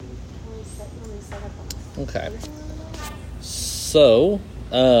Okay. So,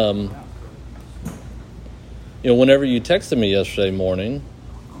 whenever you texted me yesterday morning,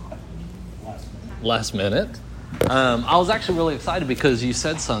 last minute, I was actually really excited because you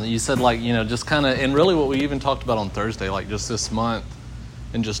said something. You said, just kind of, and really what we even talked about on Thursday, like just this month,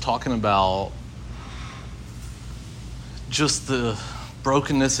 and just talking about just the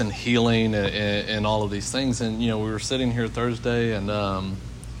brokenness and healing and all of these things. And, we were sitting here Thursday, and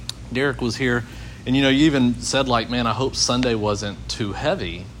Derek was here. And, you even said, man, I hope Sunday wasn't too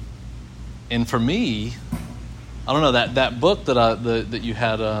heavy. And for me, I don't know, that book that you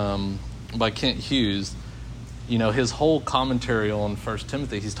had by Kent Hughes, his whole commentary on 1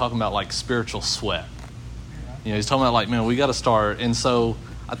 Timothy, he's talking about, spiritual sweat. He's talking about, man, we got to start. And so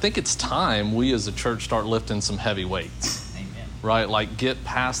I think it's time we as a church start lifting some heavy weights. Amen. Right? Get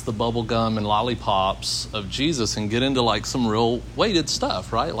past the bubble gum and lollipops of Jesus and get into, some real weighted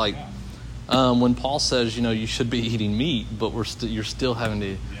stuff, right? When Paul says, you should be eating meat, but you're still having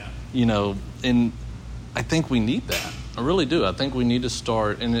to, and I think we need that. I really do. I think we need to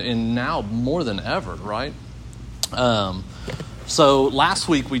start, and now more than ever, right? So last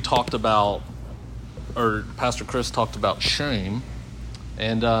week we talked about, or Pastor Chris talked about shame,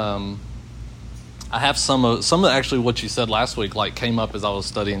 and I have some of actually what you said last week, came up as I was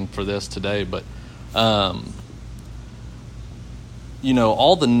studying for this today, but all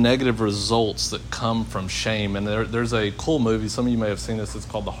the negative results that come from shame. And there's a cool movie, some of you may have seen this, it's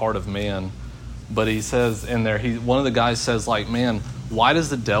called The Heart of Man. But he says in there, one of the guys says, man, why does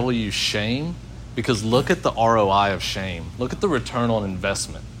the devil use shame? Because look at the ROI of shame. Look at the return on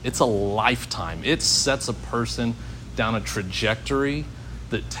investment. It's a lifetime. It sets a person down a trajectory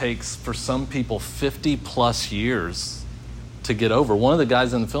that takes, for some people, 50 plus years to get over. One of the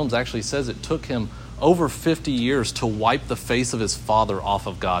guys in the films actually says it took him over 50 years to wipe the face of his father off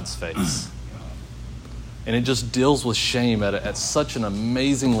of God's face. And it just deals with shame at such an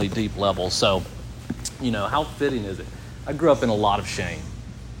amazingly deep level. So, how fitting is it? I grew up in a lot of shame.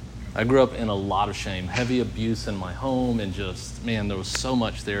 Heavy abuse in my home, and just, man, there was so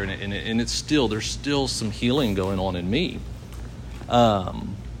much there. And there's still some healing going on in me.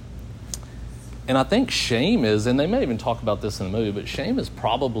 And I think shame is, and they may even talk about this in the movie, but shame is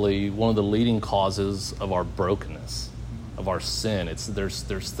probably one of the leading causes of our brokenness, of our sin.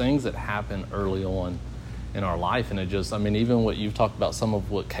 There's things that happen early on in our life, and even what you've talked about, some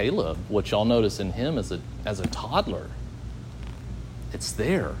of what Caleb, what y'all notice in him as a toddler, it's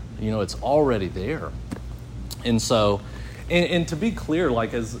there. It's already there. And so, and to be clear,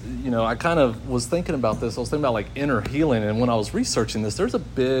 as I kind of was thinking about this. I was thinking about inner healing, and when I was researching this, there's a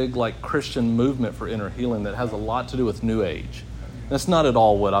big Christian movement for inner healing that has a lot to do with New Age. That's not at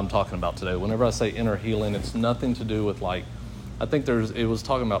all what I'm talking about today. Whenever I say inner healing, it's nothing to do with I think it was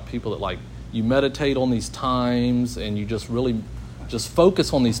talking about people that you meditate on these times, and you just really just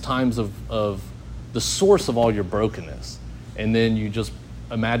focus on these times of the source of all your brokenness, and then you just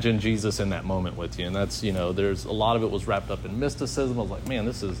imagine Jesus in that moment with you. And that's, there's a lot of it was wrapped up in mysticism. I was like, man,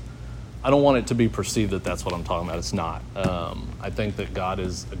 I don't want it to be perceived that that's what I'm talking about. It's not. I think that God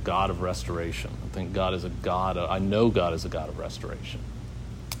is a God of restoration. I think God is I know God is a God of restoration.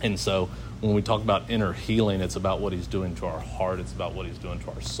 And so when we talk about inner healing, it's about what he's doing to our heart. It's about what he's doing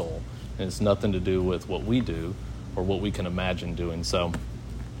to our soul. And it's nothing to do with what we do or what we can imagine doing. So,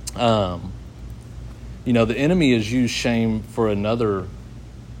 the enemy has used shame for another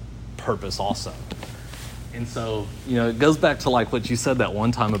purpose also. And so, it goes back to what you said that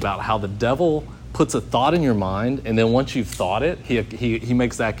one time about how the devil puts a thought in your mind, and then once you've thought it, he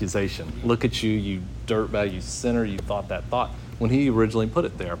makes the accusation. Look at you dirtbag, you sinner, you thought that thought, when he originally put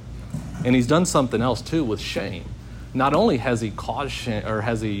it there. And he's done something else too with shame. Not only has he caused shame, or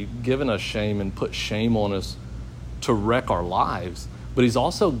has he given us shame and put shame on us to wreck our lives, but he's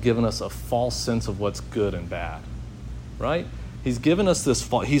also given us a false sense of what's good and bad, right? He's given us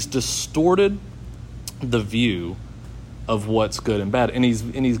he's distorted the view of what's good and bad. And he's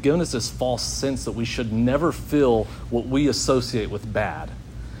given us this false sense that we should never feel what we associate with bad.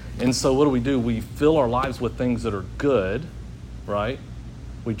 And so what do? We fill our lives with things that are good, right?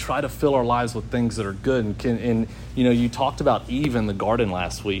 We try to fill our lives with things that are good. And you talked about Eve in the garden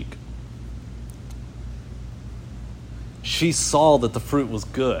last week. She saw that the fruit was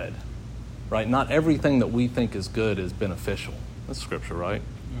good, right? Not everything that we think is good is beneficial. That's scripture, right?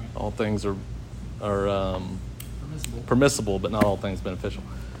 All things are permissible, but not all things beneficial.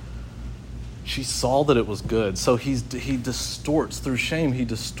 She saw that it was good. So he distorts, through shame, he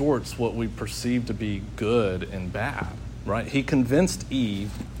distorts what we perceive to be good and bad, right? He convinced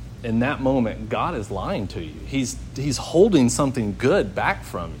Eve in that moment, God is lying to you. He's holding something good back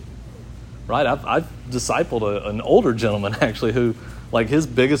from you, right? I've discipled an older gentleman actually who, like, his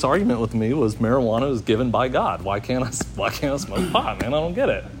biggest argument with me was marijuana is given by God. Why can't I smoke pot, man? I don't get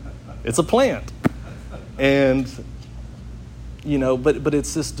it. It's a plant. And, but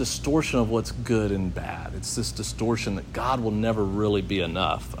it's this distortion of what's good and bad. It's this distortion that God will never really be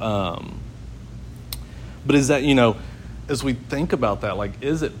enough. But is that, as we think about that, like,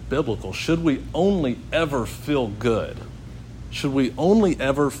 is it biblical? Should we only ever feel good? Should we only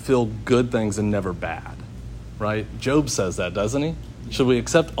ever feel good things and never bad? Right? Job says that, doesn't he? Should we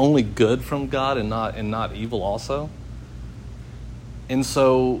accept only good from God and not evil also? And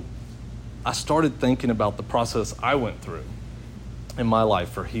so I started thinking about the process I went through in my life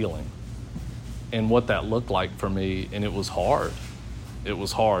for healing and what that looked like for me, and it was hard. It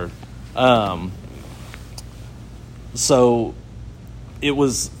was hard. So it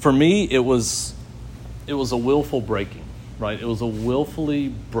was, for me, it was a willful breaking. Right, it was a willfully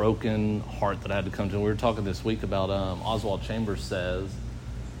broken heart that I had to come to. We were talking this week about Oswald Chambers says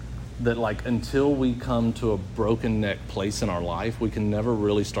that, like, until we come to a broken neck place in our life, we can never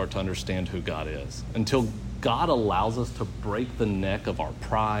really start to understand who God is. Until God allows us to break the neck of our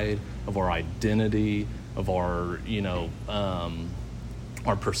pride, of our identity, of our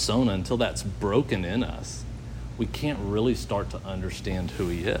persona, until that's broken in us, we can't really start to understand who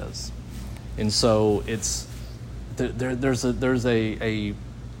He is. And so there's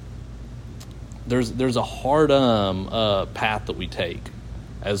a hard path that we take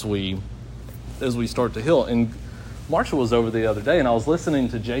as we start to heal. And Marsha was over the other day, and I was listening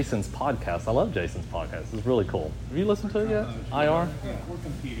to Jason's podcast. I love Jason's podcast. It's really cool. Have you listened to it yet? IR? Yeah, we're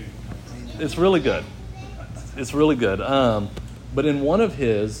competing. It's really good. It's really good. But in one of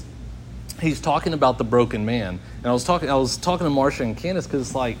his, he's talking about the broken man, and I was talking to Marsha and Candace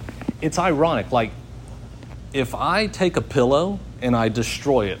because it's ironic. Like, if I take a pillow and I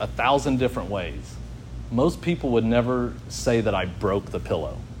destroy it 1,000 different ways, most people would never say that I broke the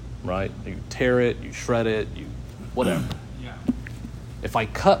pillow, right? You tear it, you shred it, you whatever. Yeah. If I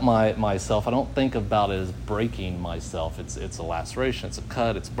cut myself, I don't think about it as breaking myself. It's a laceration, it's a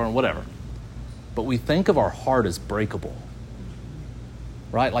cut, it's a burn, whatever. But we think of our heart as breakable,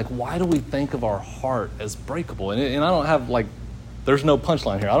 right? Like, why do we think of our heart as breakable? And I don't have, there's no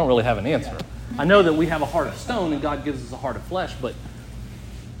punchline here. I don't really have an answer. Yeah. I know that we have a heart of stone and God gives us a heart of flesh, but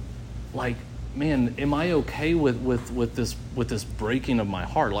man, am I okay with this breaking of my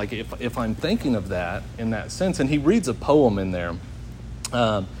heart? Like, if I'm thinking of that in that sense, and he reads a poem in there,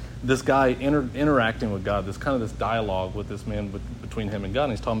 this guy interacting with God, this dialogue with this man between him and God,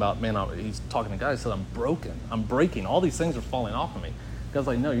 and he's talking about, he's talking to God, he said, I'm broken, I'm breaking, all these things are falling off of me. God's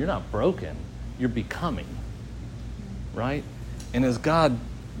like, no, you're not broken, you're becoming, right? And as God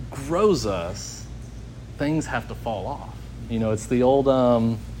grows us, things have to fall off. It's the old,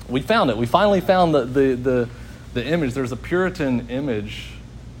 we found it. We finally found the image. There's a Puritan image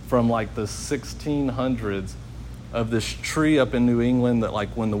from the 1600s of this tree up in New England that,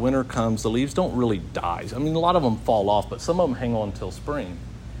 when the winter comes, the leaves don't really die. I mean, a lot of them fall off, but some of them hang on until spring.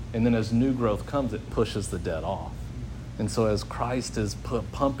 And then as new growth comes, it pushes the dead off. And so as Christ is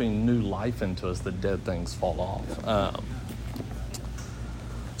pumping new life into us, the dead things fall off.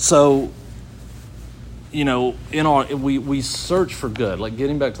 So, we search for good. Like,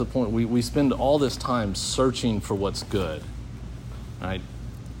 getting back to the point, we spend all this time searching for what's good, right?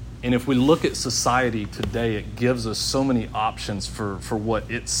 And if we look at society today, it gives us so many options for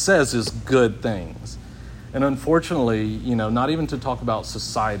what it says is good things. And unfortunately, not even to talk about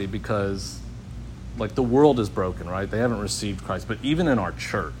society, because the world is broken, right? They haven't received Christ. But even in our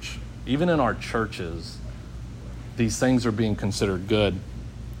church, even in our churches, these things are being considered good.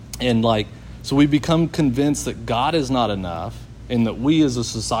 And so we become convinced that God is not enough, and that we as a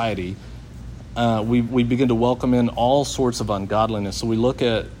society, we begin to welcome in all sorts of ungodliness. So we look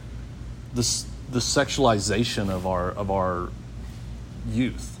at the sexualization of our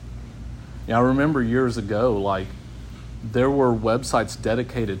youth. I remember years ago, there were websites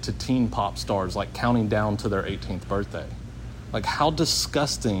dedicated to teen pop stars, counting down to their 18th birthday. How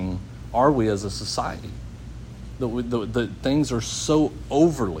disgusting are we as a society? The things are so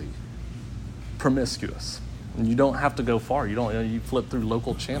overly promiscuous, and you don't have to go far. You flip through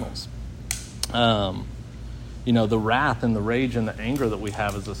local channels. The wrath and the rage and the anger that we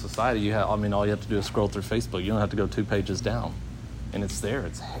have as a society. All you have to do is scroll through Facebook. You don't have to go 2 pages down, and it's there.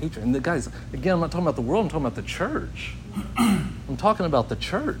 It's hatred. And the guys, again, I'm not talking about the world. I'm talking about the church. I'm talking about the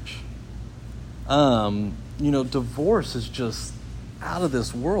church. Divorce is just out of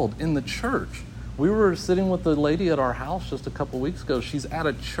this world in the church. We were sitting with a lady at our house just a couple weeks ago. She's at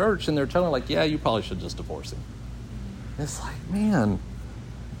a church, and they're telling her, yeah, you probably should just divorce him. And it's man,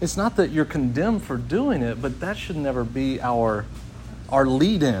 It's not that you're condemned for doing it, but that should never be our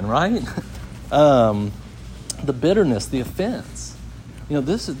lead-in, right? The bitterness, the offense.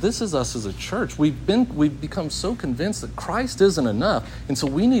 This is us as a church. We've become so convinced that Christ isn't enough, and so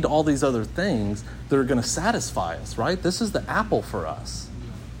we need all these other things that are going to satisfy us, right? This is the apple for us.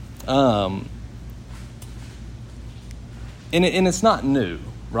 And it's not new,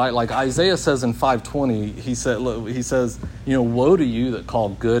 right? Like Isaiah says in 5:20, he says, woe to you that call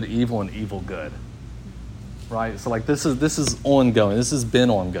good evil and evil good. Right? So like this is ongoing. This has been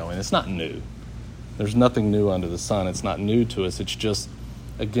ongoing. It's not new. There's nothing new under the sun. It's not new to us. It's just,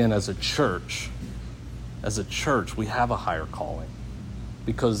 again, as a church, we have a higher calling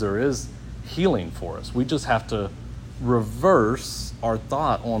because there is healing for us. We just have to reverse our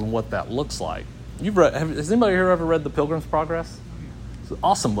thought on what that looks like. Has anybody here ever read The Pilgrim's Progress? It's an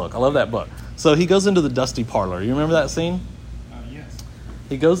awesome book. I love that book. So he goes into the dusty parlor. You remember that scene? Yes.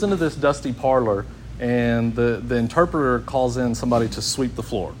 He goes into this dusty parlor, and the interpreter calls in somebody to sweep the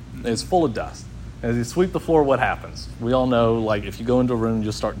floor. It's full of dust. As you sweep the floor, what happens? We all know, like, if you go into a room and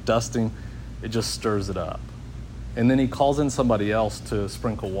just start dusting, it just stirs it up. And then he calls in somebody else to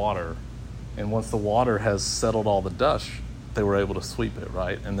sprinkle water. And once the water has settled all the dust, they were able to sweep it,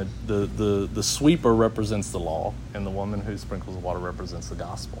 right? And the sweeper represents the law, and the woman who sprinkles the water represents the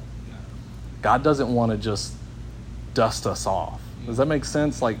gospel. God doesn't want to just dust us off. Does that make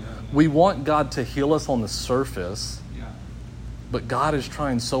sense? Like, we want God to heal us on the surface, but God is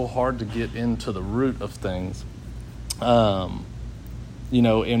trying so hard to get into the root of things. And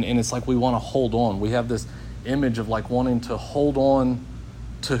it's like we want to hold on. We have this image of like wanting to hold on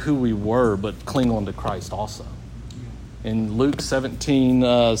to who we were, but cling on to Christ also. In Luke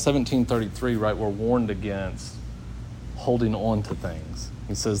 17:33, right, we're warned against holding on to things.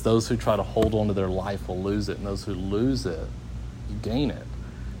 He says those who try to hold on to their life will lose it, and those who lose it, gain it.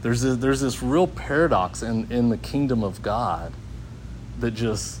 There's this real paradox in the kingdom of God that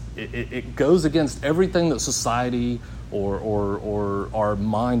just, it goes against everything that society or our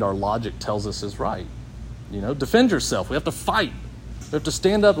mind, our logic tells us is right. Defend yourself. We have to fight. We have to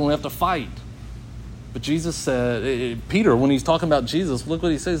stand up and we have to fight. But Jesus said, Peter, when he's talking about Jesus, look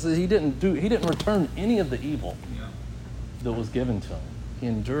what he says. He didn't return any of the evil that was given to him. He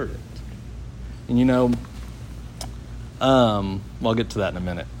endured it. And I'll get to that in a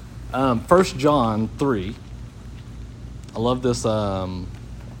minute. 1 John 3. I love this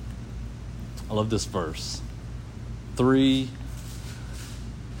verse. 3,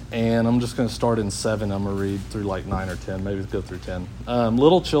 and I'm just going to start in 7. I'm going to read through like 9 or 10. Maybe go through 10.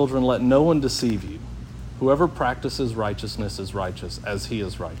 Little children, let no one deceive you. Whoever practices righteousness is righteous, as he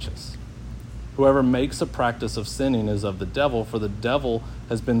is righteous. Whoever makes a practice of sinning is of the devil, for the devil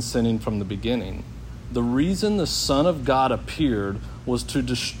has been sinning from the beginning. The reason the Son of God appeared was to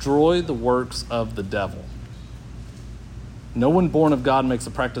destroy the works of the devil. No one born of God makes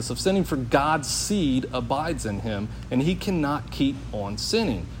a practice of sinning, for God's seed abides in him, and he cannot keep on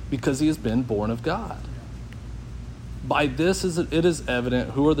sinning because he has been born of God. By this it is evident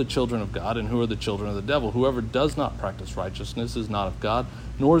who are the children of God and who are the children of the devil. Whoever does not practice righteousness is not of God,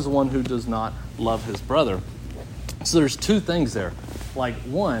 nor is the one who does not love his brother. So there's two things there. Like,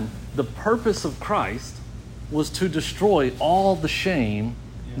 one, the purpose of Christ was to destroy all the shame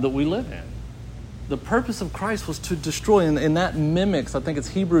that we live in. The purpose of Christ was to destroy, and that mimics, I think it's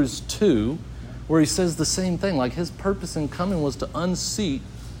Hebrews 2, where he says the same thing. Like, his purpose in coming was to unseat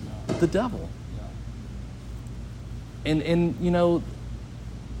the devil. And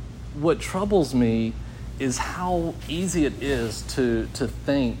what troubles me is how easy it is to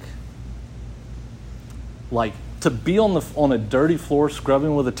think, like, to be on a dirty floor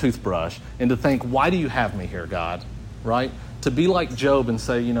scrubbing with a toothbrush and to think, why do you have me here, God? Right? To be like Job and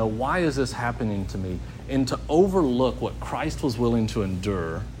say, why is this happening to me? And to overlook what Christ was willing to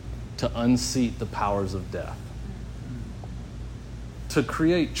endure to unseat the powers of death. To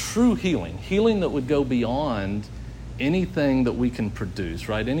create true healing that would go beyond anything that we can produce,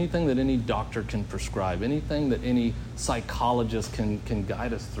 right? Anything that any doctor can prescribe, anything that any psychologist can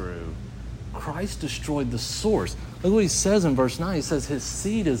guide us through. Christ destroyed the source. Look what he says in verse 9. He says his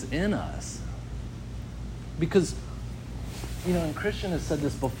seed is in us. Because, and Christian has said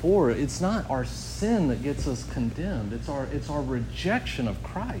this before, it's not our sin that gets us condemned. It's our rejection of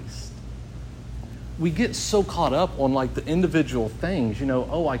Christ. We get so caught up on like the individual things,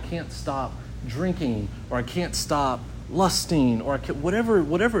 I can't stop drinking, or I can't stop lusting, or I can't,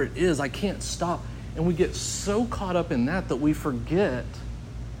 whatever it is, I can't stop. And we get so caught up in that we forget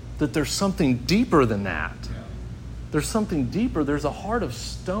that there's something deeper than that. There's something deeper. There's a heart of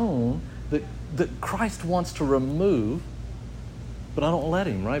stone that Christ wants to remove but I don't let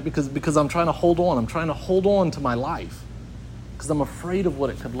him, right? Because I'm trying to hold on. I'm trying to hold on to my life because I'm afraid of what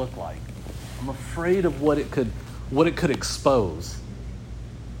it could look like. I'm afraid of what it could expose.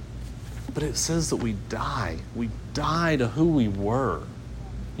 But it says that we die. We die to who we were.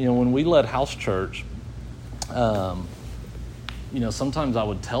 When we led house church, sometimes I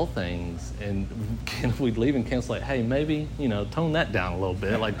would tell things and we'd leave and cancel like, hey, maybe, tone that down a little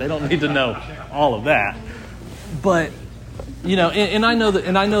bit. Like they don't need to know all of that. But, and I know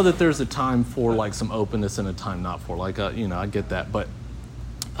that there's a time for like some openness and a time not for like, I get that. But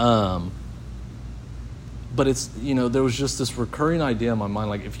it's, there was just this recurring idea in my mind.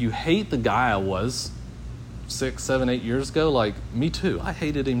 Like if you hate the guy I was 6, 7, 8 years ago, like me too, I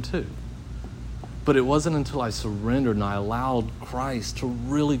hated him too. But it wasn't until I surrendered and I allowed Christ to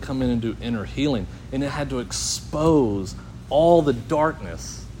really come in and do inner healing. And it had to expose all the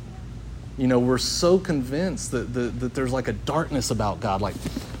darkness. We're so convinced that there's like a darkness about God. Like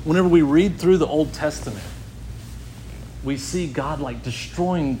whenever we read through the Old Testament, we see God like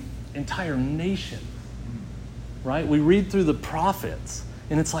destroying entire nations, right? We read through the prophets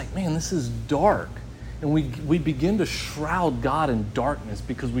and it's like, man, this is dark. And we begin to shroud God in darkness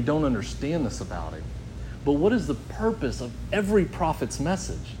because we don't understand this about him. But what is the purpose of every prophet's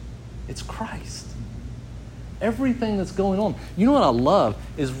message? It's Christ. Everything that's going on. You know what I love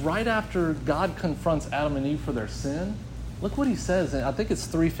is right after God confronts Adam and Eve for their sin, look what he says. I think it's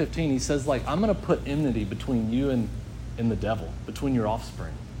 3:15. He says, like, I'm going to put enmity between you and the devil, between your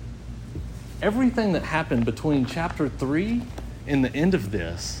offspring. Everything that happened between chapter 3 and the end of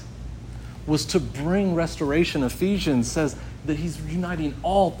this was to bring restoration. Ephesians says that he's uniting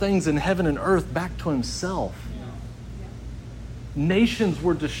all things in heaven and earth back to himself. Nations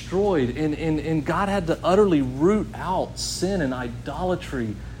were destroyed, and God had to utterly root out sin and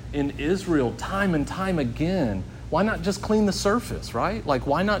idolatry in Israel time and time again. Why not just clean the surface, right? Like,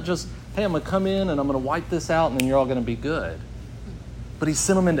 why not just, hey, I'm going to come in and I'm going to wipe this out and then you're all going to be good. But he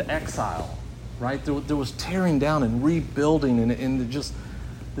sent them into exile, right? There was tearing down and rebuilding, and just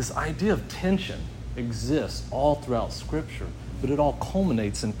this idea of tension exists all throughout Scripture, but it all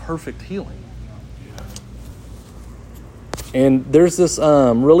culminates in perfect healing. And there's this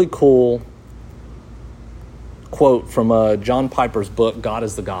really cool quote from John Piper's book, God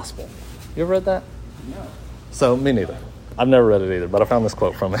is the Gospel. You ever read that? No. So, me neither. I've never read it either, but I found this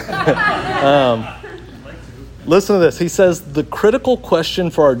quote from it. Listen to this. He says, the critical question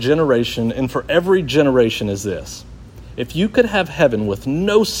for our generation and for every generation is this. If you could have heaven with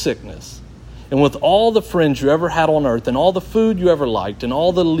no sickness, and with all the friends you ever had on earth, and all the food you ever liked, and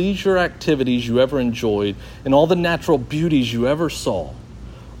all the leisure activities you ever enjoyed, and all the natural beauties you ever saw,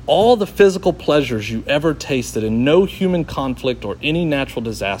 all the physical pleasures you ever tasted, and no human conflict or any natural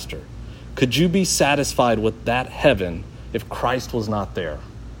disaster, could you be satisfied with that heaven if Christ was not there?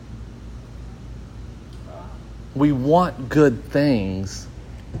 We want good things.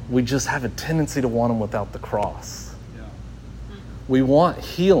 We just have a tendency to want them without the cross. We want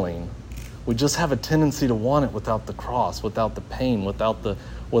healing. We just have a tendency to want it without the cross, without the pain, without the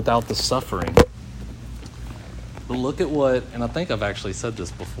suffering. But look at what, and I think I've actually said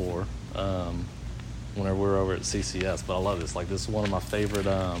this before whenever we were over at CCS, but I love this. Like, this is one of my favorite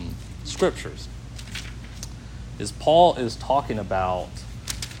scriptures. Is Paul is talking about,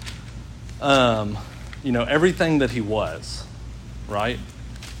 everything that he was, right?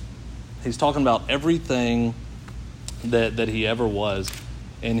 He's talking about everything that he ever was.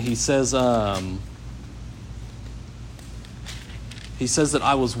 And he says that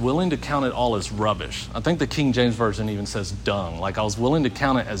I was willing to count it all as rubbish. I think the King James Version even says dung. Like, I was willing to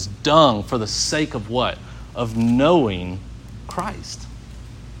count it as dung for the sake of what? Of knowing Christ.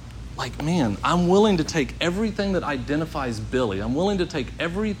 Like, man, I'm willing to take everything that identifies Billy. I'm willing to take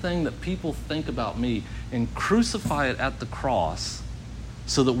everything that people think about me and crucify it at the cross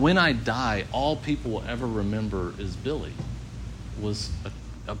so that when I die, all people will ever remember is Billy was a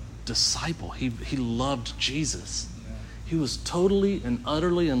disciple. He loved Jesus. Yeah. He was totally and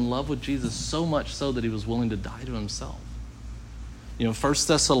utterly in love with Jesus, so much so that he was willing to die to himself. 1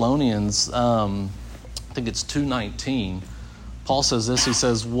 Thessalonians, I think it's 2:19, Paul says this. He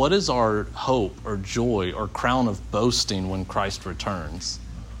says, what is our hope or joy or crown of boasting when Christ returns?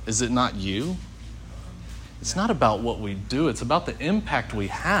 Is it not you? It's not about what we do. It's about the impact we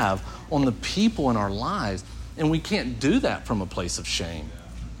have on the people in our lives. And we can't do that from a place of shame.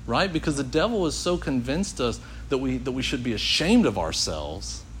 Right? Because the devil has so convinced us that we should be ashamed of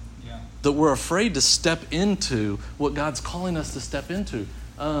ourselves, that we're afraid to step into what God's calling us to step into.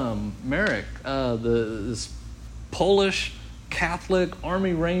 Marek, this Polish Catholic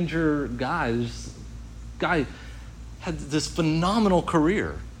Army Ranger guy, had this phenomenal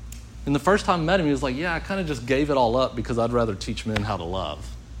career. And the first time I met him, he was like, yeah, I kind of just gave it all up because I'd rather teach men how to love.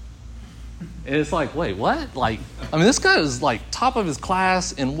 And it's like, wait, what? Like, I mean, this guy was like top of his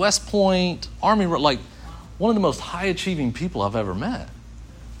class in West Point, Army, like one of the most high-achieving people I've ever met.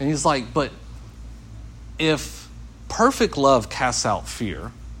 And he's like, but if perfect love casts out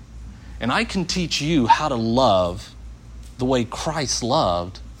fear, and I can teach you how to love the way Christ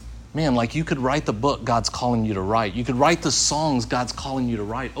loved, man, like you could write the book God's calling you to write. You could write the songs God's calling you to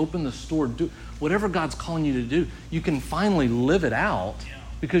write. Open the store, do whatever God's calling you to do. You can finally live it out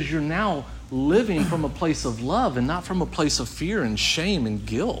because you're now living from a place of love and not from a place of fear and shame and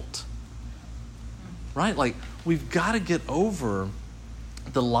guilt. Right? Like, we've got to get over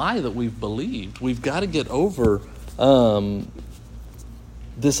the lie that we've believed. We've got to get over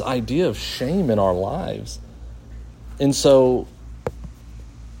this idea of shame in our lives. And so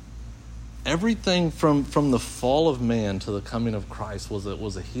everything from the fall of man to the coming of Christ was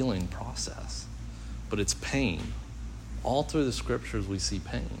a healing process. But it's pain. All through the scriptures we see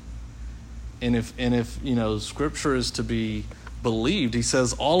pain. And if you know, scripture is to be believed, he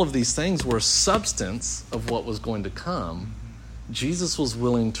says all of these things were a substance of what was going to come. Jesus was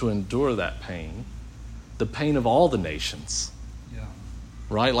willing to endure that pain, the pain of all the nations. Yeah.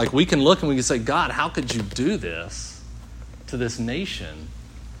 Right? Like, we can look and we can say, God, how could you do this to this nation?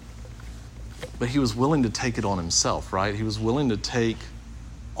 But he was willing to take it on himself, right? He was willing to take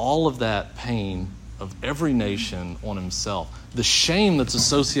all of that pain of every nation on himself. The shame that's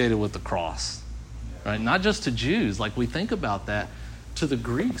associated with the cross, right? Not just to Jews. Like, we think about that, to the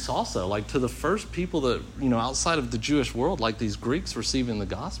Greeks also, like to the first people that, you know, outside of the Jewish world, like these Greeks receiving the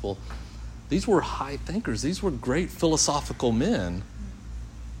gospel. These were high thinkers. These were great philosophical men.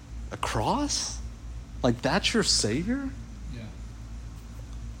 A cross? Like, that's your Savior? Yeah.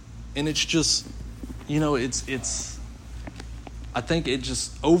 And it's just, you know, it's I think it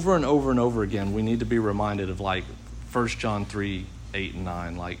just over and over and over again, we need to be reminded of like 1 John 3, 8 and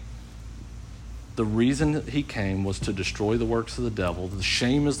 9. Like, the reason that he came was to destroy the works of the devil. The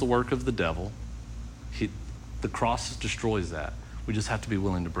shame is the work of the devil. The cross destroys that. We just have to be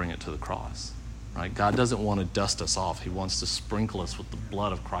willing to bring it to the cross. Right? God doesn't want to dust us off. He wants to sprinkle us with the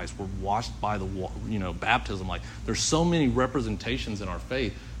blood of Christ. We're washed by the, you know, baptism. Like, there's so many representations in our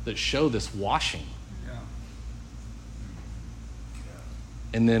faith that show this washing. Yeah.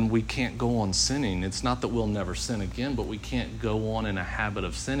 And then we can't go on sinning. It's not that we'll never sin again, but we can't go on in a habit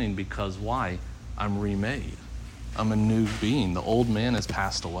of sinning because why? I'm remade. I'm a new being. The old man has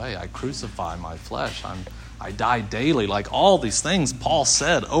passed away. I crucify my flesh. I die daily. Like, all these things Paul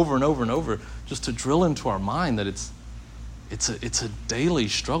said over and over and over, just to drill into our mind that it's a daily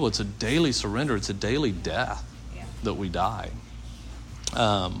struggle. It's a daily surrender. It's a daily death that we die.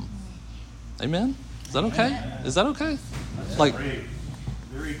 Amen? Is that okay? Amen. Is that okay? That's like, great.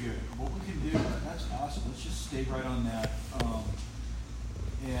 Very good. What we can do, that's awesome. Let's just stay right on that.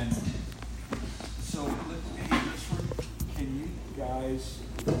 And so, can you guys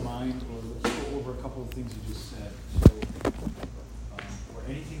remind, or let's go over a couple of things you just said. So, or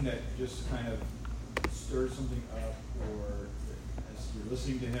anything that just kind of stirs something up, or as you're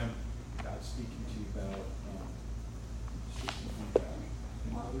listening to him, God's speaking to you about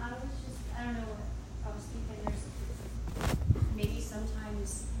Well, I don't know what I was thinking. There's maybe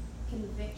sometimes conviction